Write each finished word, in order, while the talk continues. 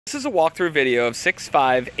This is a walkthrough video of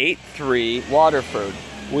 6583 Waterford.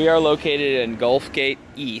 We are located in Gulf Gate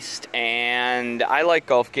East, and I like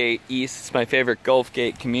Gulf Gate East. It's my favorite Gulf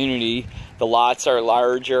Gate community. The lots are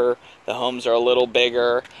larger, the homes are a little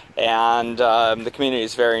bigger, and the community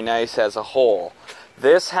is very nice as a whole.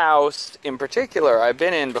 This house in particular I've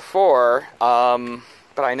been in before, but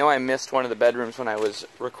I know I missed one of the bedrooms when I was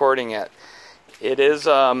recording it. It is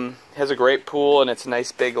has a great pool and it's a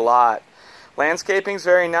nice big lot. Landscaping's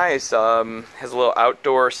very nice. Has a little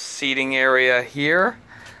outdoor seating area here.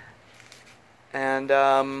 And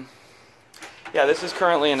yeah, this is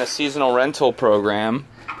currently in a seasonal rental program,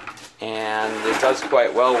 and it does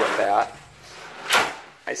quite well with that.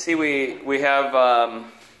 I see we have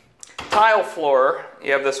tile floor.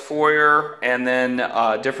 You have this foyer and then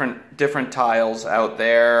different tiles out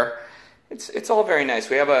there. It's all very nice.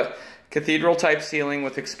 We have a cathedral type ceiling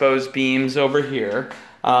with exposed beams over here.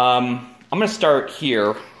 I'm going to start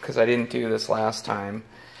here because I didn't do this last time.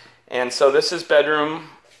 And so this is bedroom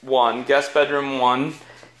 1, guest bedroom 1.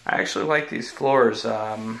 I actually like these floors.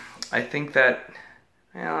 I think that,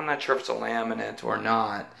 well, I'm not sure if it's a laminate or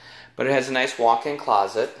not, but it has a nice walk-in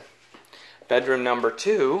closet. Bedroom number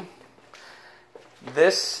 2.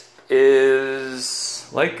 This is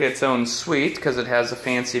like its own suite because it has a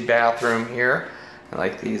fancy bathroom here. I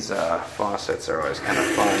like these faucets are always kind of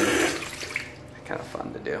fun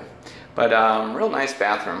to do. But real nice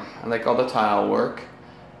bathroom. I like all the tile work.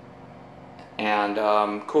 And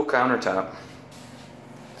cool countertop.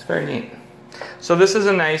 It's very neat. So this is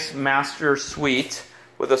a nice master suite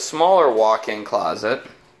with a smaller walk-in closet.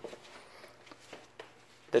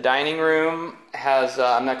 The dining room has,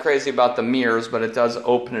 I'm not crazy about the mirrors, but it does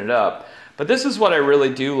open it up. But this is what I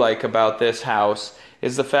really do like about this house,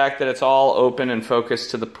 is the fact that it's all open and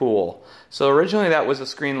focused to the pool. So originally that was a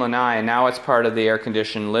screen lanai, and now it's part of the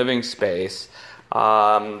air-conditioned living space.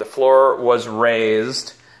 The floor was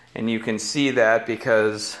raised, and you can see that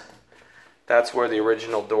because that's where the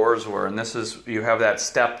original doors were. And this is, you have that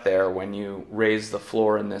step there when you raise the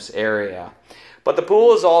floor in this area. But the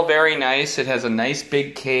pool is all very nice. It has a nice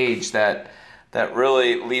big cage that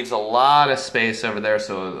really leaves a lot of space over there.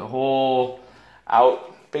 So the whole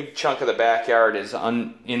big chunk of the backyard is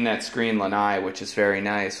in that screen lanai, which is very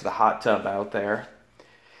nice, with a hot tub out there.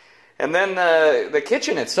 And then the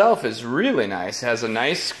kitchen itself is really nice. It has a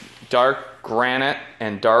nice dark granite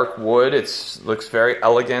and dark wood. It looks very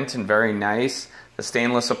elegant and very nice. The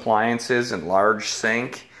stainless appliances and large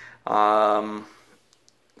sink.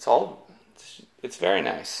 It's very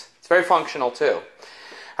nice. It's very functional too.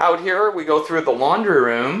 Out here we go through the laundry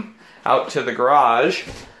room out to the garage.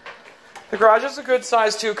 The garage is a good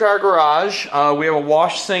sized 2-car garage. We have a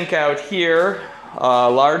wash sink out here, a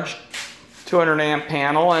large 200 amp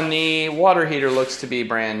panel, and the water heater looks to be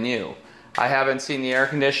brand new. I haven't seen the air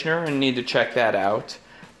conditioner and need to check that out.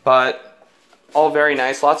 But all very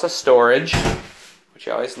nice, lots of storage, which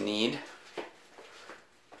you always need.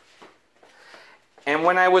 And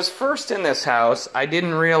when I was first in this house, I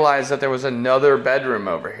didn't realize that there was another bedroom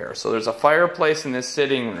over here. So there's a fireplace in this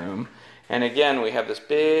sitting room. And again, we have this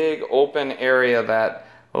big open area that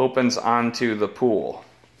opens onto the pool.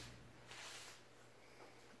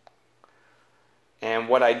 And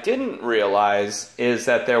what I didn't realize is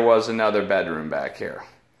that there was another bedroom back here.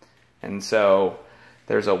 And so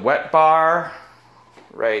there's a wet bar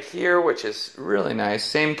right here, which is really nice.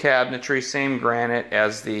 Same cabinetry, same granite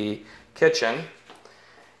as the kitchen.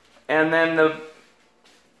 And then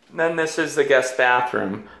this is the guest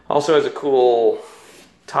bathroom. Also has a cool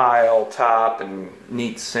tile top and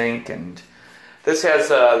neat sink, and this has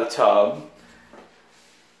the tub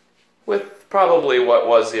with probably what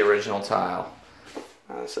was the original tile.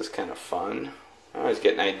 This is kind of fun. I always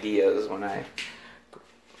get ideas when I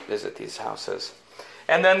visit these houses.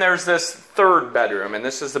 And then there's this third bedroom, and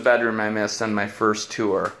this is the bedroom I missed on my first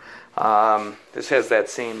tour. This has that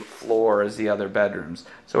same floor as the other bedrooms.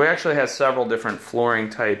 So we actually have several different flooring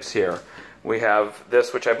types here. We have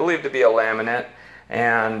this, which I believe to be a laminate,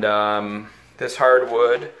 and this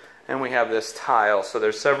hardwood, and we have this tile. So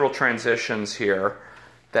there's several transitions here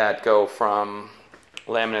that go from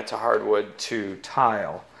laminate to hardwood to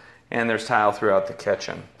tile, and there's tile throughout the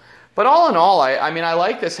kitchen. But all in all, I mean, I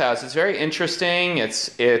like this house. It's very interesting.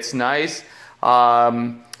 It's nice.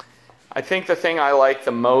 I think the thing I like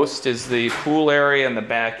the most is the pool area, and the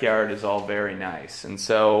backyard is all very nice. And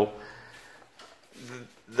so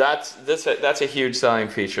that's a huge selling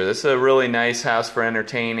feature. This is a really nice house for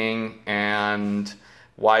entertaining and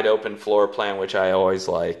wide open floor plan, which I always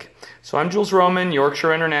like. So I'm Jules Roman,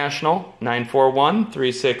 Yorkshire International,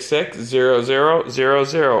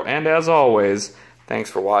 941-366-0000. And as always, thanks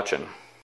for watching.